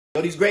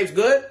Yo, these grapes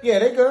good? Yeah,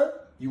 they good.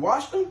 You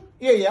washed them?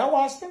 Yeah, I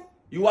washed them.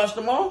 You washed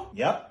them all?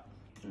 Yep.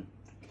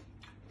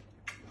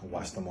 I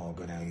washed them all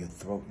go down your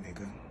throat,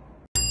 nigga.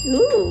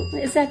 Ooh,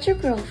 is that your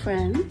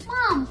girlfriend?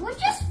 Mom, we're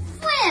just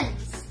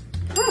friends.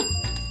 Huh.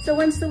 So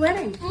when's the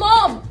wedding?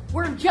 Mom,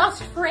 we're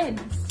just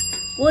friends.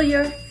 Will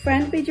your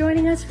friend be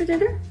joining us for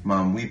dinner?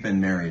 Mom, we've been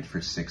married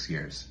for 6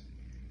 years.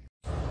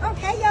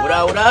 Okay, y'all. What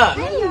up, what up?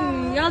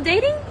 Hey, y'all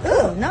dating?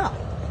 Ugh, no.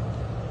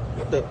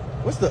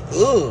 What's the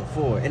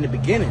for in the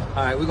beginning?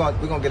 All right, we're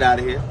gonna get out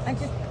of here.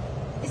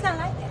 It's not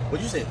like that. What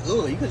you said?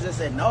 You could just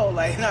said no.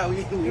 Like, no, we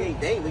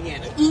ain't dating. We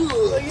ain't. Who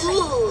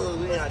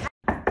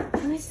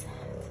is that?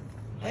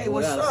 Hey,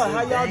 what's up?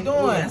 How y'all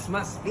doing? That's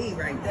my speed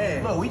right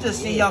there. Look, we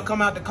just seen y'all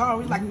come out the car.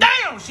 We was like,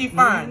 damn, she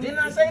fine. Didn't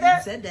I say that?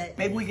 You said that.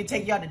 Maybe we could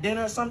take y'all to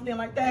dinner or something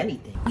like that.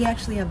 Anything. We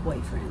actually have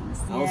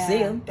boyfriends. I don't see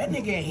him. That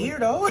nigga in here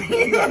though. Where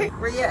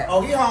you at?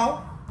 Oh, he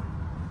home.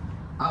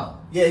 Oh.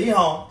 Yeah, he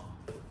home.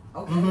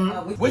 Okay.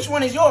 Which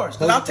one is yours?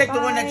 Cause I'll take the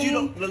one that you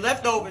don't. The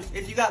leftovers.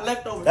 If you got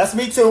leftovers. That's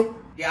me too.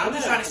 Yeah, I'm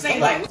just trying to say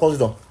like. Close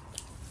the door.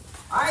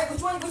 All right.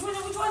 Which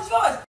one's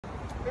yours?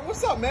 Hey,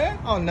 what's up, man?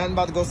 Oh, nothing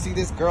about to go see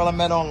this girl I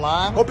met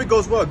online. Hope it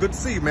goes well. Good to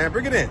see you, man.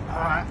 Bring it in. All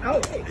right.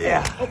 Okay.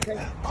 Yeah.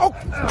 Okay.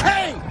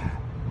 Okay.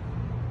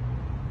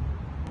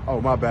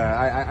 Oh, my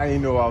bad. I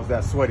didn't know I was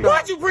that sweaty.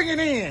 Why'd you bring it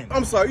in?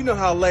 I'm sorry. You know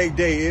how leg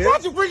day is.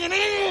 Why'd you bring it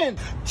in?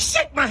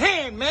 Shake my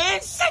hand, man.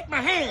 Shake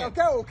my hand.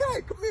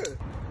 Okay. Come here.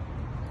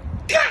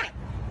 God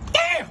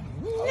damn,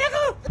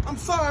 nigga. I'm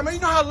sorry, man. You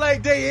know how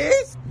leg day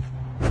is?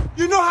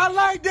 You know how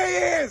leg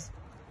day is?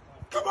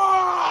 Come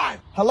on.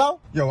 Hello?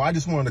 Yo, I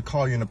just wanted to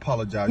call you and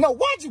apologize. No,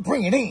 why'd you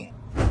bring it in?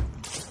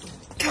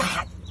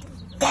 God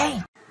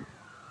damn.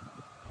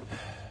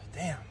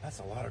 Damn, that's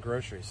a lot of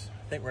groceries.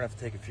 I think we're gonna have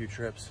to take a few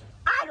trips.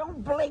 I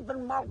don't believe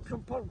in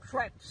multiple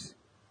trips.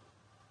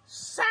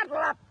 Saddle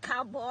up,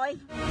 cowboy.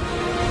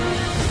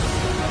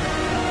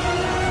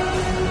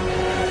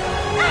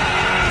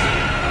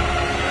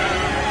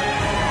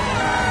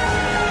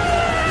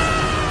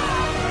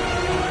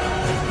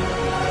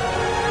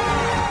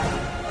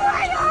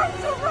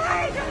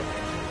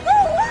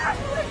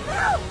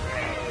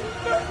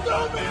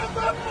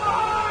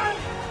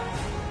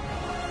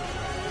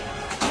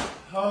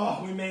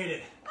 Oh, we made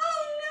it.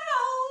 Oh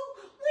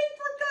no, we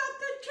forgot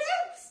the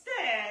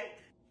chipstick.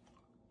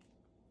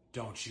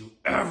 Don't you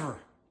ever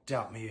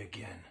doubt me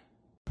again.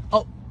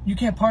 Oh, you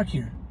can't park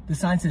here. The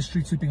sign says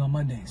street sweeping on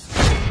Mondays.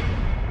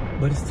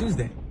 But it's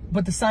Tuesday.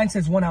 But the sign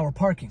says 1 hour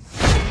parking.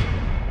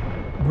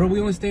 Bro, we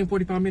only stay in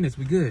 45 minutes.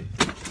 We good.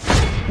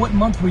 What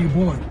month were you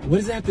born? What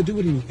does that have to do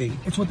with anything?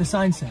 It's what the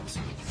sign says.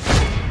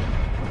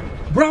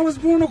 Bro, I was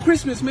born on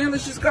Christmas, man.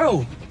 Let's just go.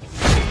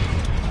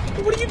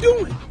 What are you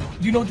doing?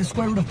 Do you know what the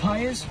square root of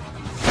pi is?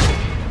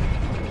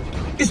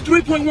 It's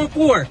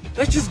 3.14.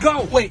 Let's just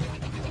go. Wait,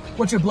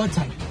 what's your blood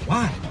type?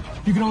 Why?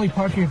 You can only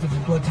park here if it's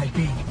blood type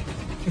B.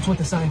 It's what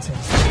the sign says.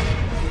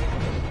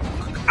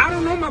 I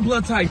don't know my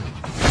blood type.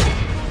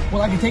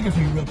 Well, I can take it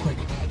for you real quick.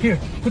 Here,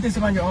 put this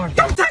around your arm.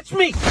 Don't touch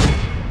me!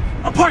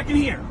 I'm parking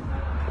here.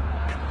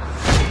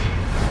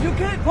 You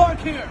can't park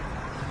here.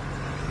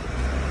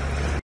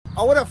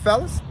 Oh, what up,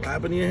 fellas? What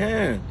happened to your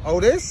hand? Oh,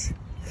 this?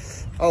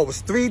 Oh, it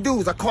was 3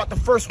 dudes. I caught the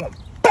first one.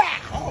 Bah!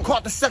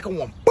 Caught the second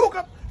one. Book.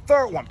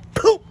 Third one.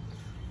 Poop.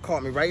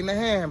 Caught me right in the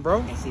hand,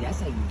 bro. Hey, see, that's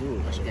how you do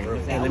it.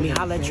 Hey, let me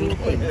holler at you real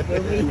quick.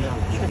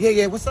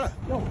 Yeah, what's up?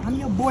 Yo, I'm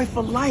your boy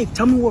for life.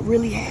 Tell me what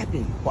really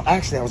happened. Well,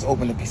 actually, I was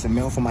opening a piece of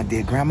mail for my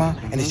dear grandma,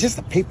 and it's just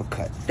a paper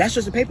cut. That's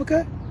just a paper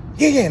cut?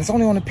 Yeah, and it's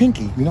only on the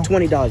pinky, you know?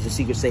 $20, your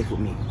secret safe with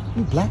me.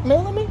 You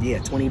blackmailing me? Yeah,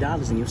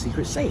 $20 in your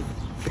secret safe.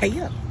 Pay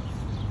up.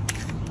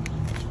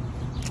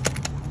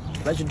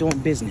 Pleasure doing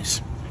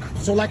business.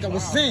 So like I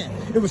was saying,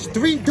 it was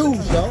 3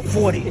 dudes, yo.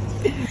 40.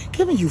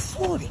 Giving you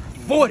 40.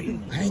 40.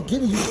 I ain't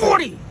giving you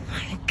 40.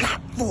 I ain't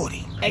got 40.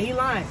 Hey, he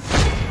lying.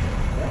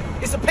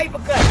 It's a paper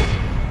cut.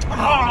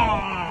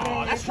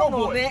 Oh, that's your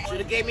boy. Should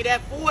have gave me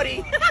that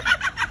 40.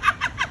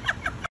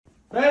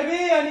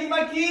 Baby, I need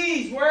my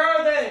keys. Where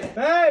are they?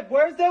 Babe,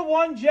 where's that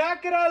one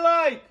jacket I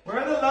like? Where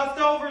are the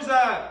leftovers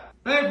at?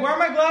 Babe, where are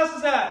my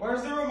glasses at?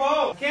 Where's the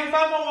remote? Can't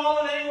find my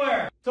wallet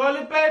anywhere.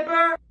 Toilet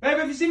paper? Babe,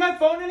 have you seen my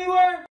phone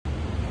anywhere?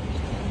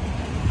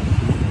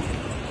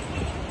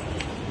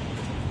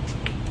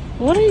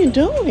 What are you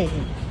doing?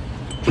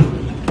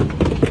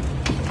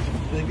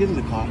 Get in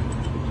the car.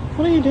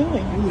 What are you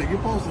doing? You're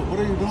supposed to. What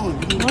are you doing?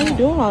 What are you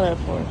doing all that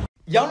for?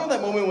 Y'all know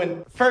that moment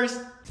when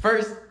first,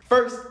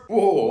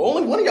 whoa,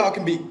 only one of y'all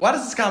can be. Why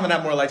does this comment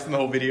have more likes than the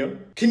whole video?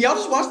 Can y'all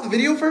just watch the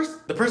video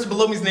first? The person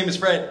below me's name is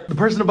Fred. The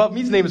person above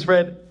me's name is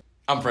Fred.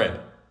 I'm Fred.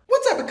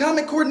 What type of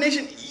comment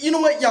coordination? You know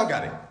what? Y'all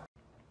got it.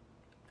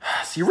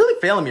 So you're really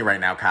failing me right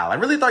now, Kyle. I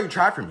really thought you'd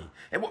try for me.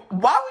 And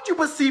why would you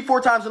put C 4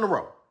 times in a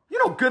row? You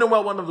know good and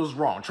well one of those is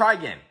wrong. Try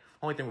again.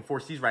 Only thing with 4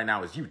 C's right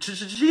now is you.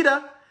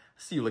 Cheetah.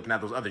 See you looking at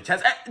those other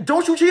tests.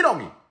 Don't you cheat on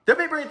me. Their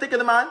paper ain't thicker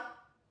than mine.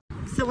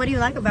 So what do you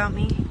like about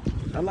me?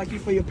 I like you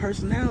for your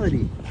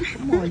personality.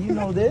 Come on, you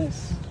know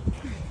this.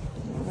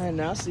 All right,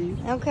 now I see you.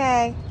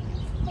 Okay.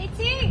 Hey,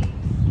 T.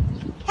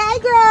 Hey,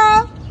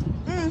 girl.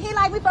 He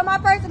like me for my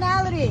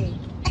personality.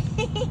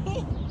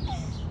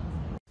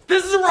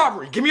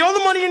 robbery. Give me all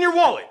the money in your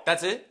wallet.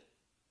 That's it?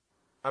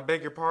 I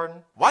beg your pardon?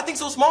 Why think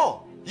so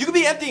small? You could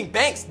be emptying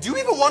banks. Do you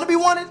even want to be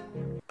wanted?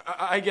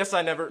 I guess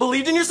I never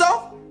believed in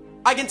yourself?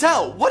 I can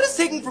tell. What is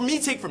taking from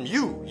me take from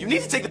you? You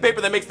need to take the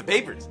paper that makes the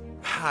papers.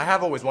 I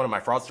have always wanted my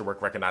fraudster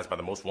work recognized by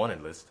the most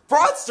wanted list.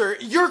 Fraudster?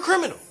 You're a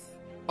criminal.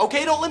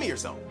 Okay, don't limit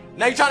yourself.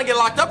 Now you're trying to get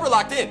locked up or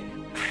locked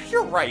in?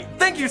 You're right.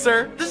 Thank you,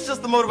 sir. This is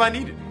just the motive I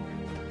needed.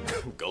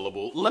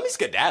 Gullible. Let me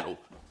skedaddle.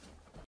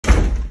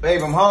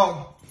 Babe, I'm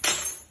home.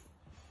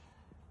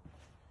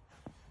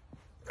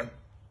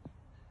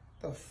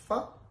 The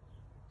fuck?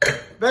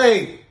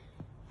 Babe!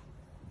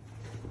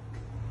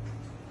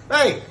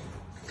 Babe!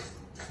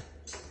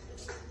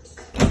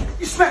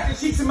 You smacking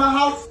cheeks in my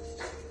house?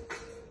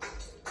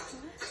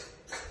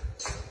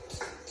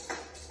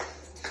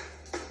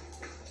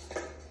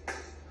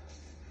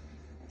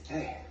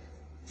 Hey,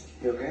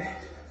 you okay?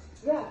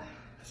 Yeah.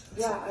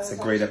 Yeah, It's a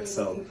great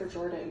episode. Looking for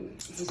Jordan.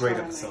 It's a great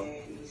episode.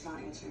 He's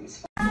not answering his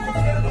phone. I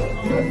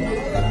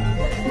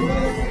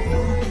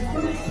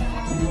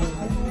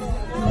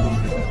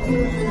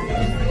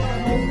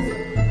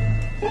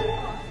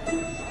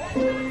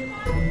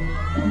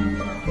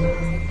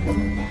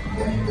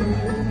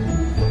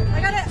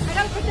gotta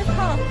put this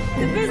call.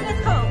 The business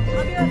call.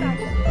 I'll be right back.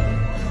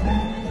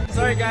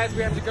 Sorry guys,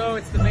 we have to go.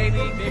 It's the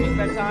baby's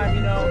bedtime,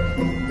 you know.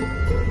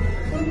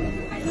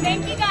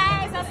 Thank you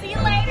guys. I'll see you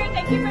later.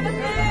 Thank you for the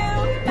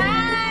food. Bye.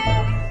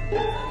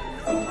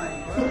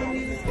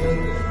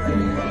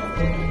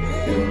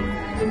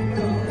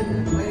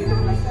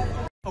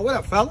 Oh, what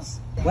up, fellas?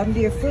 What happened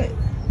to your foot?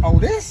 Oh,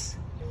 this?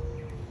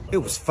 It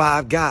was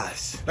 5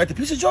 guys. Like the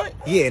pizza joint?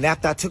 Yeah, and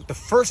after I took the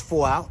first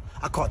 4 out,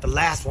 I caught the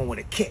last one with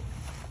a kick.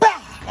 Bah!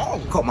 Oh,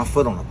 caught my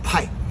foot on a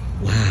pipe.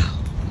 Wow.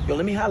 Yo,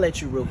 let me holler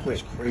at you real quick.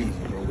 That's crazy,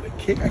 bro. With a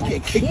kick, I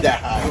can't kick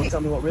that high. You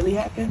tell me what really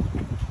happened?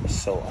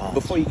 So,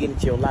 before you get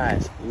into your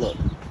lies, look.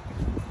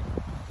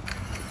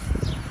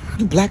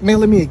 You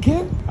blackmailing me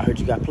again? I heard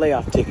you got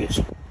playoff tickets.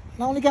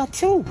 I only got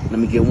 2. Let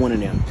me get one of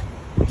them.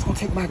 It's gonna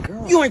take my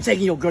girl. You ain't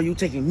taking your girl, you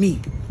taking me.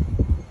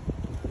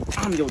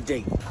 I'm your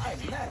date.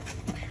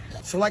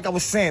 So like I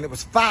was saying, it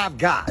was 5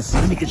 guys.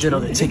 Let me get your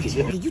other ticket.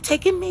 You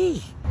taking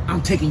me?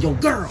 I'm taking your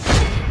girl.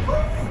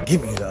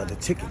 Give me the other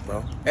ticket,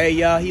 bro. Hey,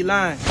 y'all, he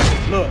lying.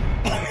 Look.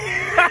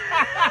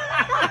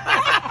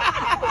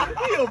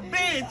 You a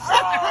bitch.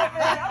 Oh,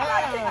 man, I'm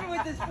not taking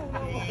with this fool.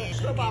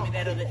 Give me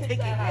that other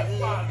ticket.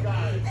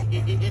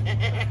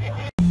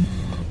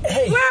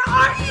 Hey. Where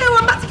are you?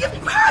 I'm about to get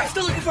purged.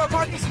 Still looking for a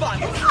parking spot.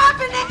 What's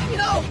happening?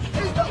 No,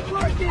 there's no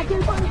parking. I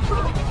can't find a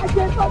spot. I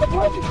can't find a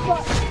parking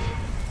spot.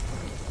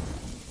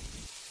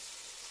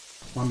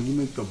 Mommy, you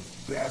make the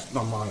best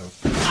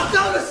mamadas. I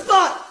found a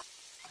spot.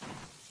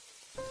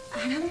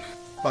 Adam?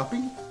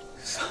 Papi?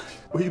 Son,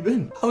 where you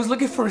been? I was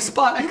looking for a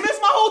spot. You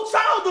missed my whole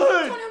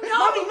childhood! No.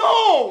 Mommy,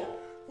 no!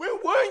 Where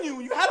were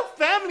you? You had a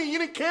family, you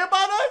didn't care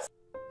about us?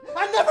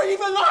 I never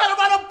even learned how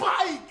to ride a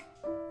bike!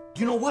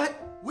 You know what?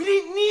 We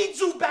didn't need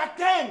you back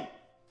then!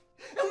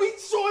 And we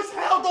sure as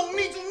hell don't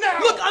need you now!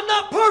 Look, I'm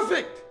not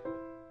perfect!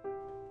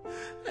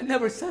 I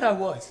never said I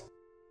was.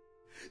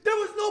 There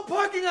was no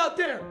parking out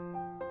there!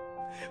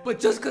 But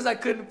just because I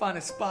couldn't find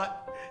a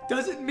spot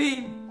doesn't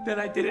mean that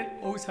I didn't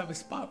always have a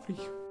spot for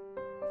you.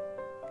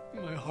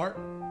 In my heart.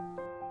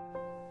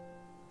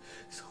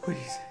 So what do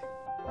you say?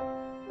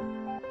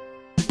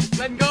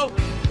 Letting go.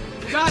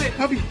 You got it.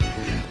 Puppy,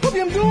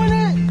 I'm doing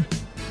it!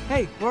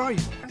 Hey, where are you?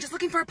 I'm just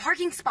looking for a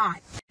parking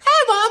spot.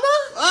 Hey, Mama!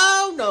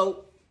 Oh,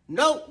 no.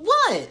 No,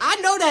 what? I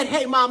know that,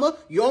 hey, Mama.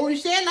 You only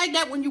say it like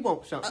that when you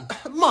want something.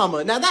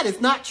 Mama, now that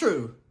is not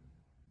true.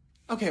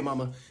 Okay,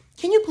 Mama.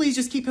 Can you please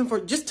just keep him for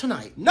just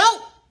tonight? No!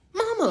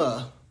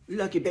 Mama!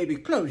 Lucky baby,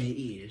 close your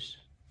ears.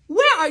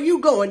 Where are you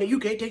going that you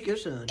can't take your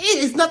son? It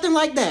is nothing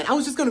like that. I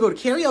was just going to go to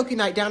karaoke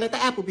night down at the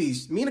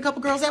Applebee's. Me and a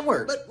couple girls at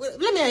work. But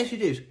let me ask you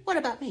this. What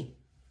about me?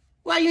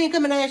 Why you ain't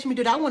coming to ask me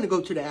that I want to go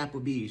to the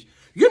Applebee's?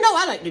 You know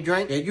I like to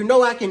drink. And you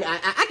know I can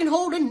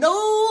hold a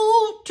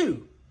note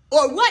too.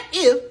 Or what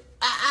if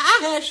I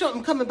had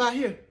something coming by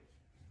here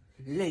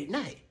late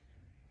night?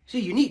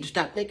 See, you need to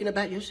stop thinking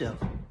about yourself.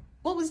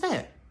 What was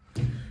that?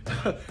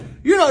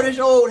 You know this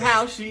old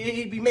house,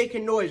 he'd be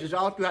making noises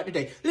all throughout the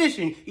day.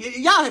 Listen,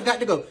 y'all have got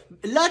to go.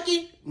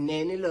 Lucky,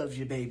 Nanny loves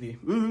you, baby.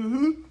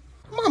 Mm-hmm.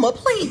 Mama,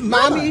 please.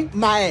 Mommy,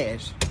 my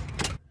ass.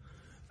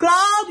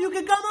 Claude, you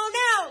can come on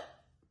out.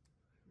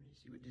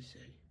 Let's see what this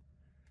say.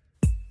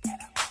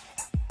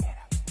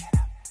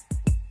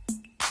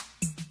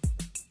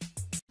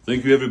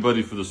 Thank you,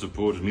 everybody, for the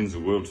support. It means the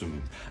world to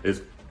me.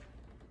 It's...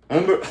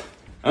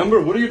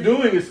 Amber, what are you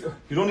doing?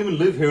 You don't even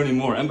live here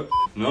anymore. Amber,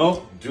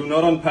 no, do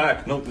not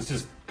unpack. No, this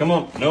is... Come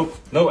on.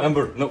 No,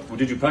 Amber. No,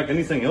 did you pack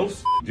anything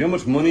else? Do you know how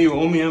much money you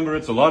owe me, Amber?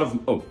 It's a lot of...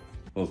 Oh,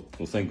 well,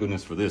 thank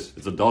goodness for this.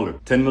 It's $1.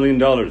 $10 million.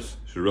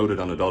 She wrote it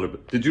on $1.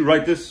 But did you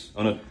write this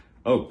on a...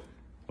 Oh,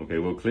 okay,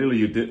 well, clearly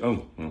you did...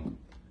 Oh, well,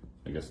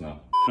 I guess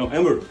not. No,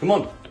 Amber, come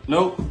on.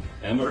 No,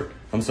 Amber.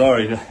 I'm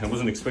sorry, I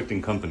wasn't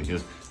expecting company.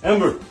 Yes.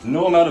 Amber,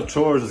 no amount of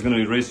chores is going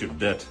to erase your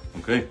debt,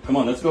 okay? Come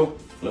on, let's go.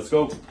 Let's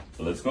go.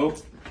 Let's go.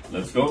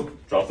 Let's go.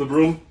 Drop the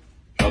broom.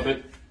 Drop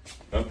it.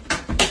 Up.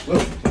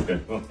 Okay.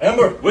 Well,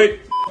 Amber,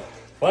 wait.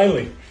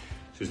 Finally,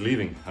 she's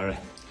leaving. All right.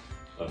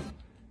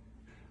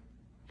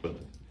 But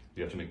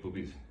you have to make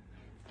poopies.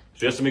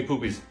 She has to make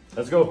poopies.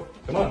 Let's go.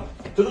 Come on,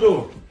 to the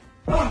door.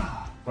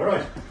 All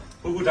right.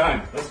 Poo-poo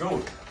time. Let's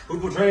go.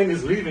 Poo-poo train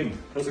is leaving.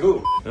 Let's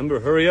go. Amber,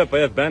 hurry up. I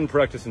have band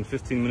practice in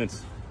 15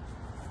 minutes.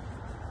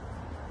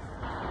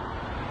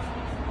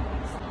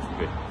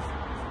 Okay.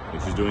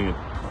 She's doing it.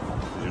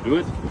 Did you do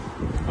it?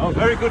 Oh,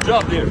 very good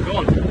job, dear. Go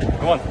on.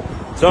 Come on.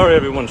 Sorry,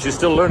 everyone. She's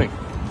still learning.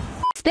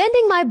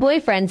 Spending my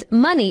boyfriend's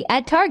money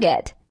at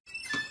Target.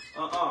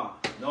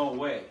 No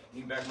way.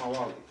 Need back my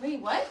wallet. Wait,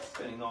 what?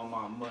 Spending all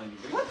my money.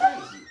 What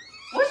crazy?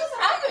 What just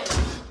happened?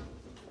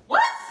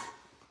 What?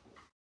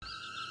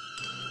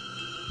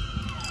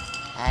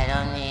 I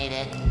don't need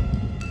it.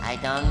 I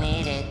don't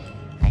need it.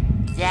 I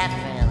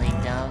definitely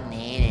don't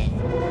need it.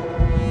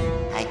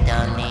 I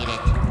don't need it.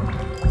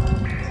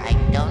 I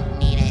don't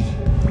need it.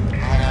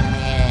 I don't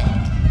need it.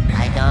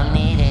 I don't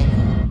need it.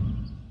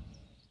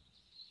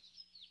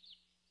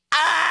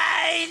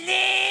 I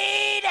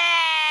need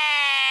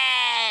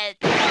it!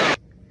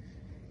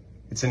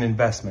 It's an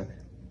investment.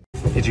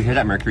 Did you hear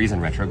that Mercury's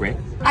in retrograde?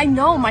 I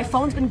know, my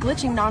phone's been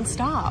glitching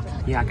nonstop.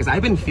 Yeah, because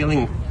I've been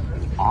feeling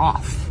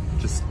off.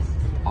 Just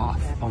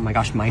off. Oh my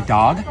gosh, my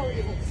dog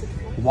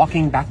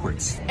walking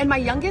backwards. And my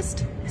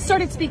youngest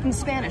started speaking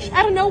Spanish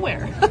out of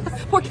nowhere.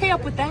 What came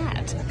up with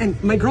that? And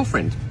my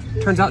girlfriend,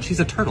 turns out she's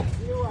a turtle.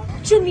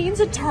 Janine's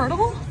a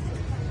turtle?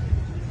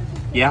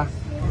 Yeah.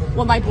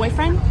 Well, my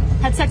boyfriend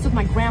had sex with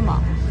my grandma.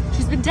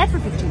 She's been dead for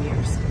 15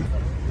 years.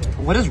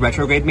 What does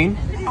retrograde mean?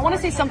 I want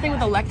to say something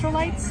with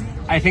electrolytes.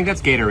 I think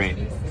that's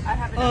Gatorade.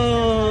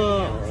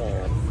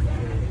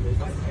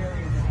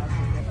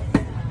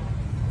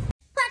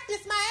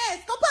 Practice my ass.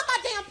 Go put my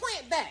damn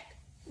plant back.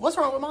 What's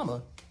wrong with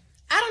Mama?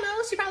 I don't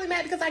know. She probably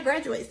mad because I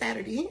graduate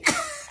Saturday.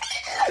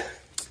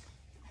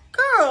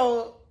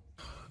 Girl.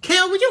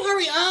 Kel, would you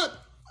hurry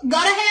up? Go to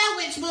hell,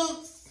 witch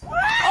boots.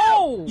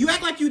 Oh! You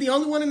act like you the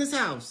only one in this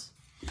house.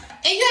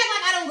 And you act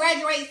like I don't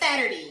graduate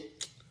Saturday.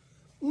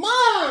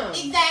 Mom!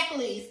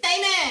 Exactly. Stay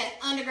mad,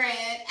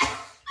 undergrad.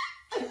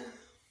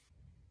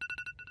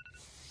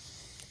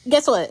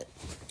 Guess what?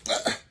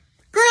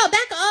 Girl,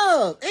 back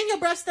up. And your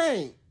breath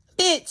stink.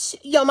 Bitch,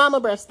 your mama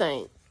breath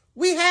stink.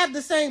 We have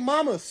the same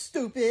mama,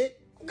 stupid.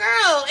 Girl,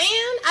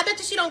 and I bet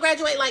you she don't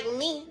graduate like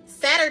me.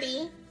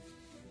 Saturday.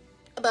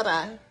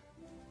 Bye-bye.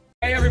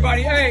 Hey,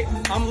 everybody. Hey,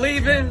 I'm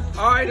leaving.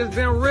 All right, it's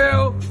been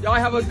real. Y'all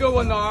have a good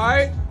one, all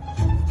right?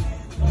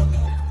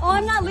 Oh,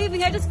 I'm not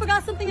leaving. I just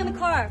forgot something in the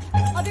car.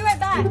 I'll be right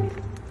back.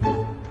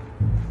 All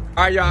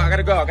right, y'all. I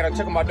gotta go. I gotta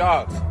check on my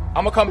dogs.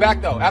 I'm gonna come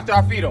back, though. After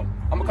I feed them,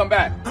 I'm gonna come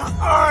back. All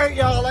right,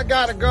 y'all. I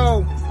gotta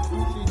go.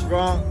 She's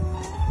drunk.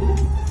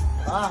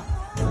 Bye.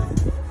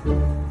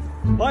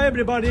 Bye,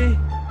 everybody.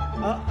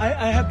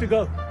 I have to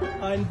go.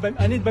 I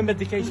need my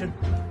medication.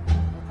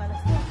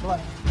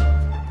 Bye.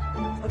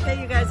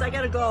 Okay, you guys, I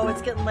gotta go.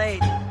 It's getting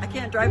late. I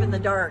can't drive in the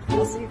dark.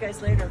 I'll see you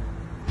guys later.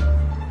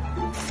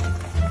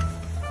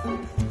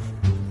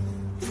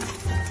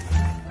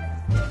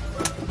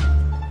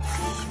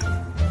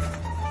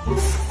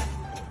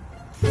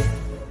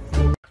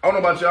 I don't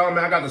know about y'all,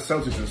 man. I got the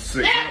Celtics in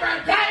 6.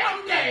 Every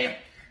damn day,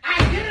 I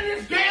get in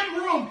this damn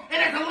room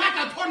and it's like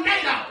a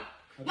tornado.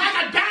 Like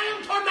a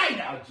damn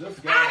tornado.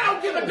 I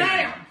don't give a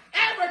damn.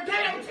 Every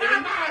damn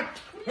time I...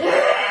 What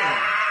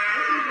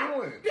are you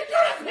doing? Did you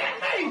just hit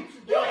me?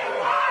 You hit me?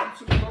 I'm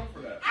too young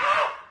for that.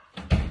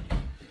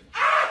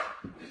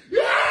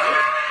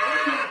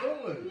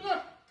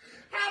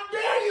 How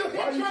dare you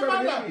hit your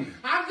mother?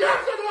 I'm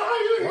just going Why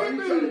to you hit trying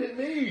to me. hit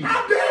me?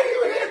 How dare you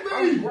hit me?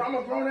 I'm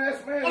a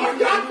grown-ass man. I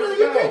got to.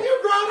 You think you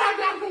grown? I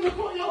got to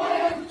for your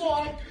ass,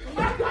 boy.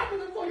 I got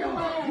to for your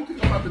ass. You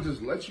think I'm about to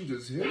just let you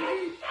just hit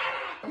me?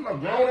 I'm a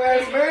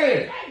grown-ass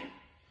man.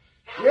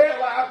 Yeah,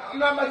 like, I'm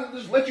not about to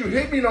just let you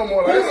hit me no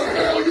more. Who the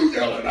hell you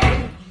yelling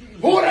at?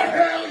 Who the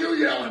hell you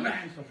yelling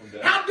at?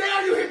 How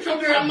dare you hit your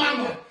damn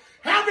mama?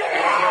 How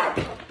dare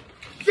you?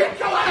 Get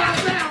your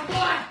ass down,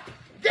 boy.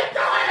 Get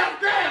your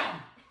ass down.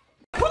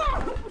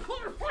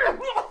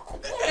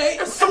 Hey,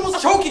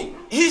 someone's choking.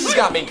 He's just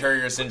got main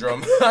courier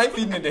syndrome. I'm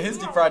feeding into his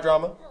deep fried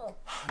drama.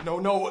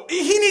 No,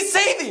 he needs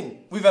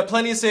saving. We've had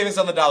plenty of savings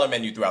on the dollar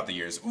menu throughout the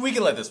years. We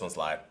can let this one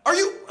slide. Are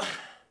you...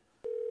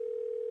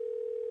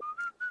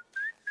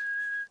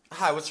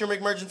 Hi, what's your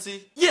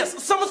emergency?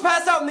 Yes, someone's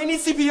passed out and they need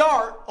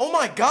CPR. Oh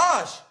my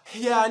gosh.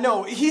 Yeah, I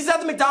know. He's at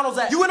the McDonald's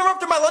at... You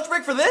interrupted my lunch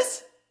break for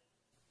this?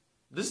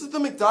 This is the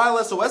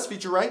McDial SOS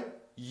feature, right?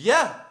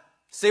 Yeah.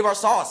 Save our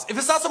sauce. If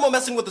it's not someone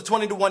messing with the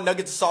 20-to-1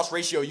 nuggets to sauce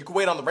ratio, you can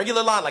wait on the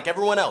regular line like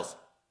everyone else.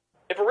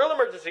 If a real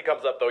emergency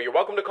comes up, though, you're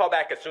welcome to call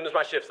back as soon as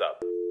my shift's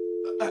up.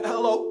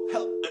 Hello?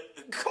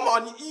 Come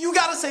on, you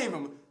gotta save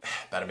him.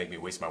 That'll make me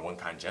waste my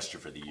one-kind gesture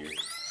for the year.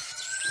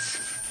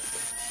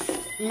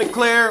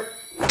 McClare.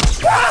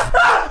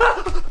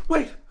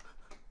 Wait,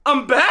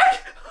 I'm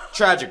back?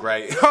 Tragic,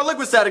 right? Our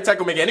liquid static tech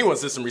will make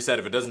anyone's system reset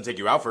if it doesn't take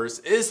you out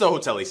first. It's the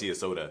Hotel AC of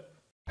soda.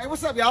 Hey,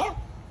 what's up, y'all?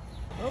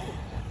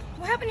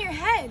 What happened to your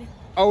head?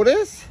 Oh,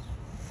 this?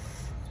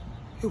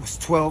 It was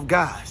 12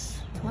 guys.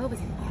 12 is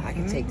I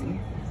can take them.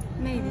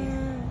 maybe.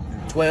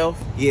 12?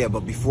 Yeah,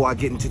 but before I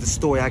get into the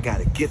story, I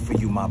got a gift for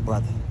you, my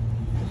brother.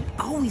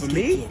 Always For get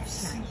me?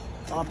 gifts.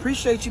 I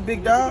appreciate you,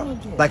 big dog.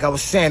 Like I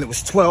was saying, it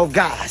was 12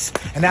 guys.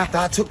 And after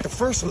I took the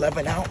first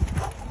 11 out,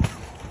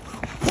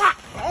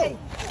 Hey,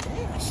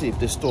 let's see if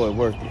this story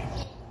worth it.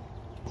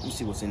 Let me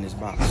see what's in this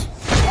box.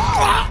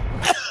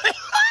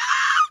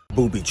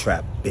 booby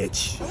trap,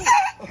 bitch.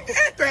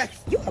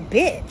 You a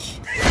bitch.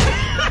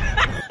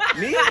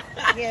 Me?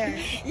 Yeah.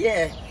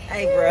 Yeah.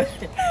 Hey, bro.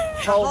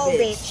 Whole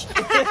bitch.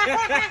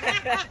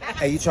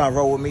 Hey, you trying to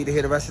roll with me to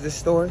hear the rest of this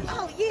story?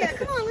 Oh, yeah.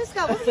 Come on, let's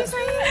go. What did you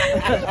say?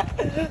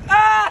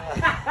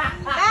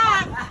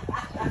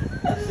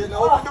 Didn't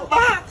open the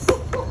box.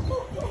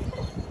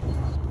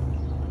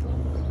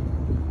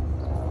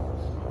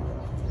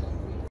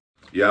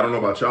 Yeah, I don't know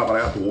about y'all, but I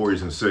got the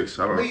Warriors in 6.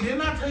 I don't know. Wait,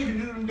 didn't I tell you to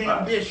do them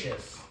damn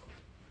dishes?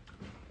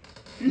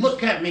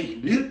 Look at me,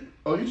 dude.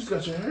 Oh, you just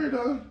got your hair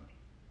done?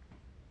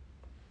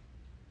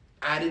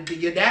 I didn't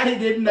think your daddy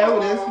didn't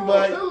notice,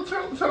 but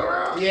Turn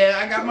around.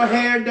 yeah, I got my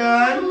hair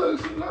done. It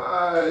looks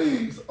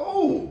nice.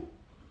 Oh.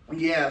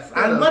 Yes,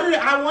 I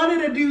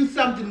wanted to do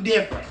something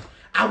different.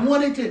 I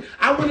went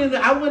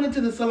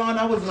into the salon.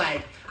 I was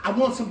like, I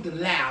want something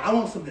loud. I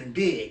want something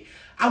big.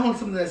 I want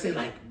something that say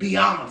like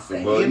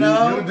Beyonce. Well, you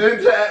know, you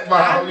did that,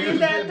 Mom. You did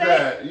did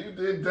that. You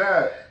did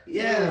that.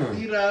 Yes,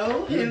 you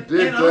know, You and,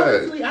 did and that.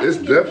 honestly, I It's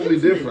think definitely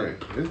it fits me.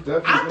 different. It's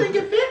definitely. I think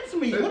it fits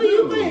me. What do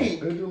you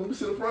think? Let me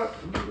see the front.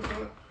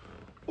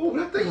 Oh,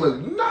 that thing looks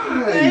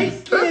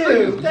nice. Thank That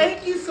you. thing-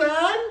 Thank you,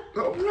 son.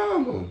 No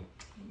problem.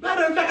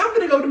 Matter of fact, I'm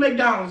gonna go to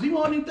McDonald's. You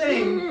want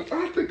anything?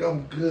 I think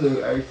I'm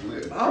good,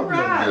 actually. All I'm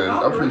right, good.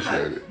 all I appreciate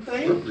right. it.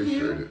 Thank I appreciate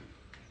you. it.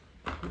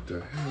 What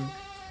the hell?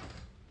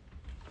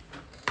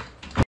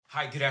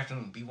 Hi, good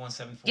afternoon.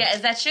 B174. Yeah,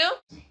 is that you?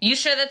 You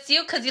sure that's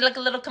you? Because you look a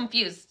little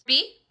confused.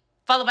 B,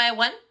 followed by a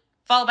 1,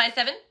 followed by a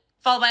 7,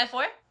 followed by a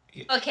 4?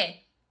 Yeah.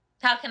 Okay.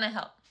 How can I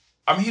help?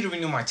 I'm here to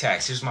renew my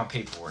tax. Here's my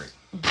paperwork.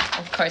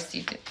 Of course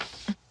you do.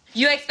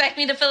 You expect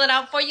me to fill it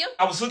out for you?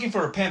 I was looking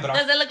for a pen, but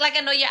Does it look like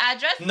I know your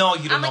address? No,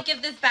 you don't I'm know. going to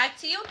give this back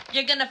to you.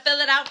 You're going to fill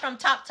it out from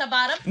top to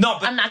bottom. No,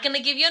 but... I'm not going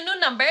to give you a new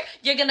number.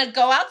 You're going to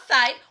go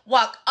outside,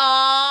 walk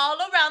all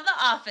around the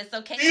office,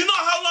 okay? Do you know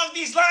how long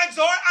these lines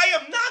are? I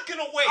am not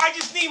gonna wait. I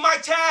just need my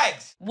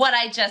tags. What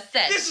I just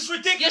said. This is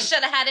ridiculous. You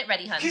should have had it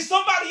ready, honey. Can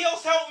somebody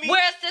else help me? We're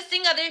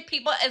assisting other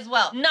people as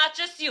well, not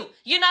just you.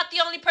 You're not the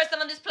only person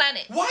on this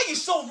planet. Why are you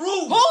so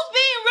rude? Who's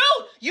being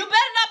rude? You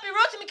better not be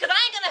rude to me because I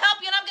ain't gonna help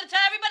you and I'm gonna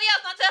tell everybody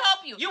else not to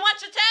help you. You want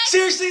your tag?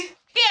 Seriously?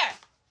 Here.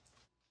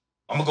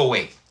 I'm gonna go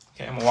wait.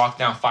 Okay, I'm gonna walk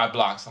down 5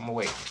 blocks. I'm gonna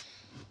wait.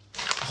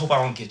 I hope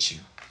I don't get you.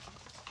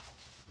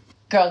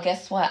 Girl,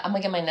 guess what? I'm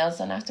gonna get my nails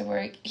done after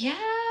work. Yeah,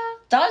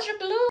 Dodge your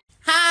blue.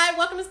 Hi,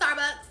 welcome to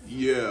Starbucks.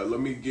 Yeah,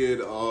 let me get,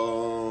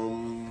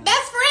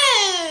 Best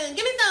friend,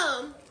 give me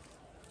some.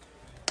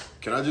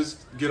 can I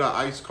just get an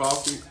iced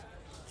coffee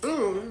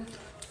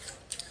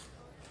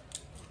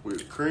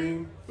with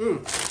cream?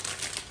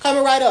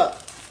 Coming right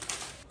up.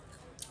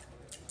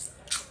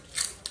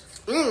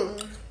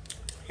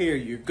 Here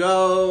you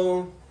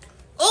go.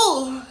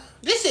 Ooh,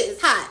 this shit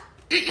is hot.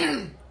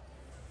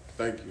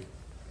 Thank you.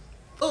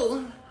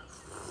 Ooh.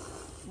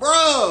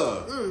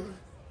 Bruh!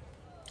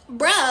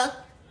 Bruh?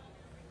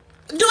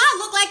 Do I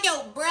look like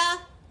your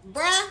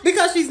bruh?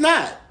 Because she's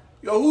not.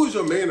 Yo, who's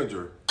your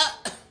manager?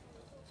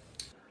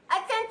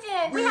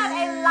 Attention, we have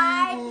a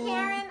live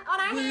Karen on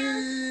our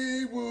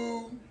hands.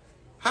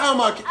 How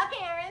am I? A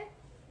Karen.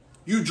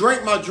 You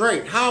drank my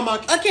drink. How am I?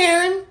 A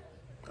Karen.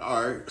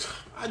 All right.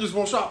 I just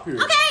won't shop here.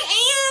 Okay,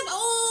 and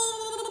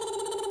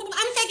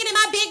I'm taking in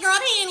my big girl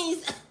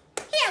panties.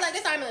 Here, like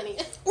this our money.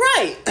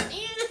 Right.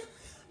 And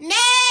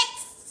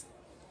next.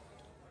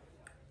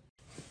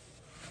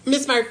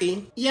 Miss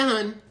Murphy. Yeah,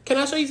 hon. Can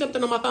I show you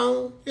something on my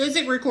phone? Is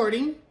it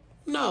recording?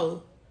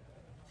 No.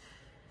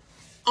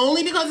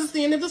 Only because it's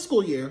the end of the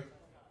school year.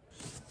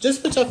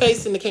 Just put your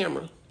face in the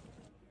camera.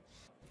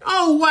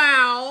 Oh,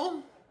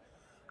 wow.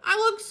 I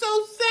look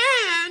so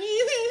sad.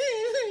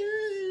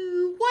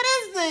 What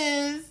is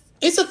this?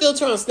 It's a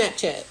filter on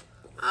Snapchat.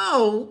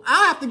 Oh,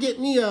 I'll have to get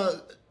me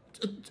a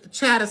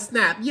chat a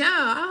snap. Yeah,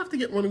 I'll have to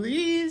get one of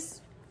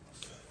these.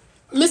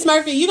 Miss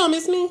Murphy, you don't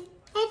miss me?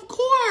 Of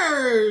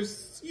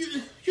course.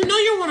 You know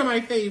you're one of my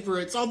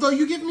favorites. Although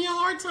you give me a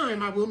hard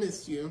time, I will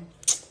miss you.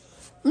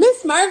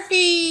 Miss Murphy,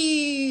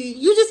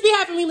 you just be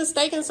having me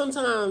mistaken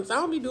sometimes. I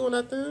don't be doing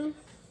nothing.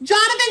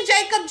 Jonathan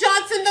Jacob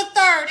Johnson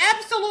III.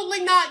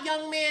 Absolutely not,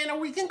 young man. Or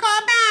we can call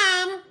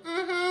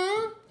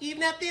Bam.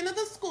 Even at the end of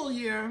the school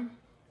year.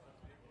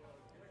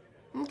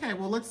 Okay,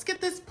 well, let's get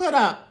this put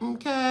up,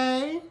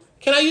 okay?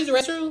 Can I use the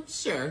restroom?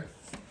 Sure.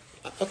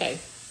 Okay.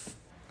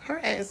 Her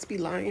ass be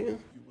lying.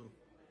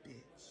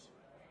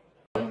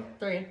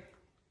 3.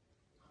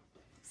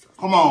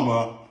 Come on,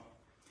 bro.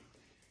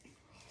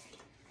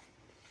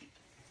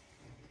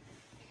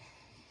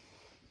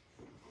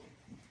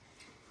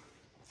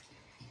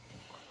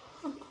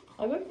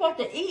 Are we supposed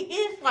to eat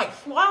this? Like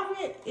swallow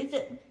it? It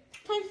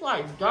tastes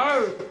like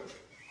dirt.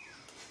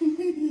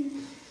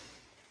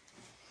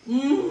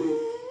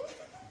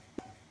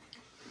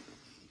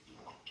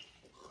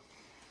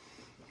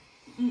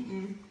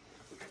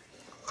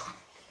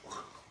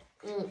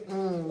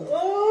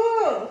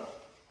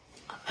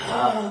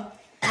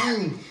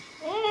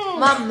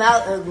 I'm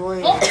out of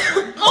Grin.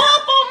 Oh,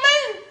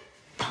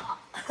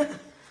 up on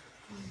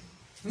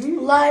me!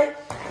 Like,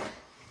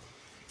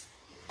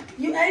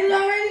 you ate it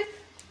already?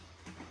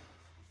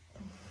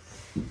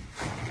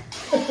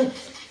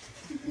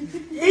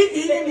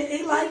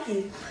 he like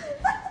it.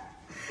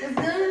 It's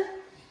good?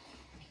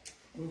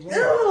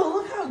 Ew,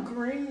 look how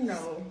green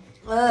though.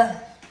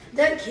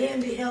 That can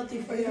be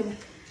healthy for him.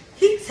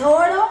 He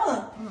tore it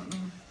up.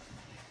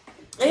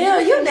 Ew,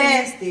 you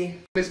nasty.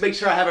 Just make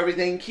sure I have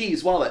everything: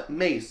 keys, wallet,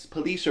 mace,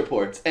 police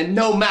reports, and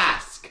no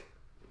mask.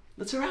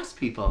 Let's harass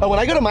people. Oh, when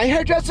I go to my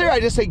hairdresser, I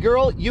just say,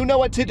 girl, you know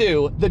what to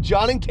do. The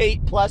John and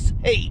Kate plus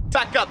hate.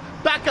 Back up,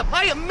 back up.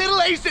 I am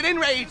middle-aged and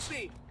enraged.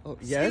 Oh,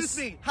 yes?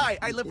 Excuse me. Hi,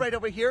 I live right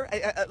over here.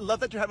 I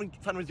love that you're having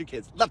fun with your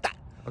kids. Love that.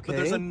 Okay. But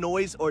there's a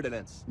noise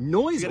ordinance.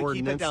 Noise You gotta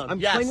keep it ordinance? down. I'm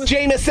yes. playing with-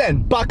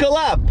 Jameson, buckle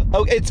up.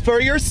 Oh, it's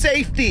for your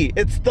safety.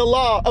 It's the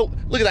law. Oh,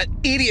 look at that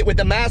idiot with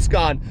the mask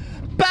on.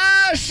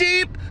 Bah,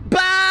 sheep,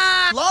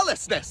 bah!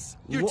 Lawlessness.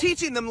 You're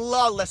teaching them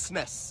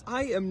lawlessness.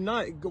 I am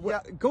not.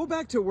 Go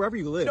back to wherever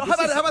you live. No,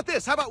 how about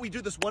this? How about we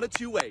do this one of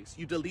two ways?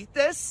 You delete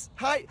this.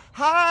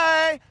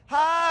 Hi.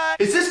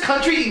 Is this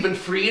country even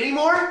free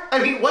anymore? I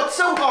mean, what's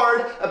so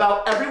hard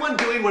about everyone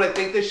doing what I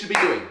think they should be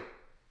doing?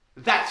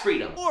 That's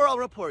freedom. Or I'll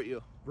report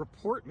you.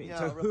 Report me? Yeah,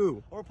 to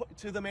who? Or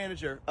to the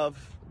manager of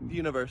the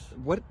universe.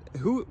 What?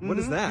 Who? What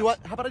is that?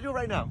 How about I do it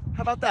right now?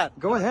 How about that?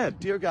 Go ahead.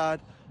 Dear God,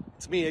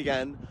 it's me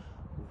again.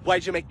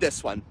 Why'd you make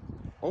this one?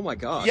 Oh my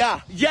God.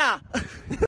 Yeah.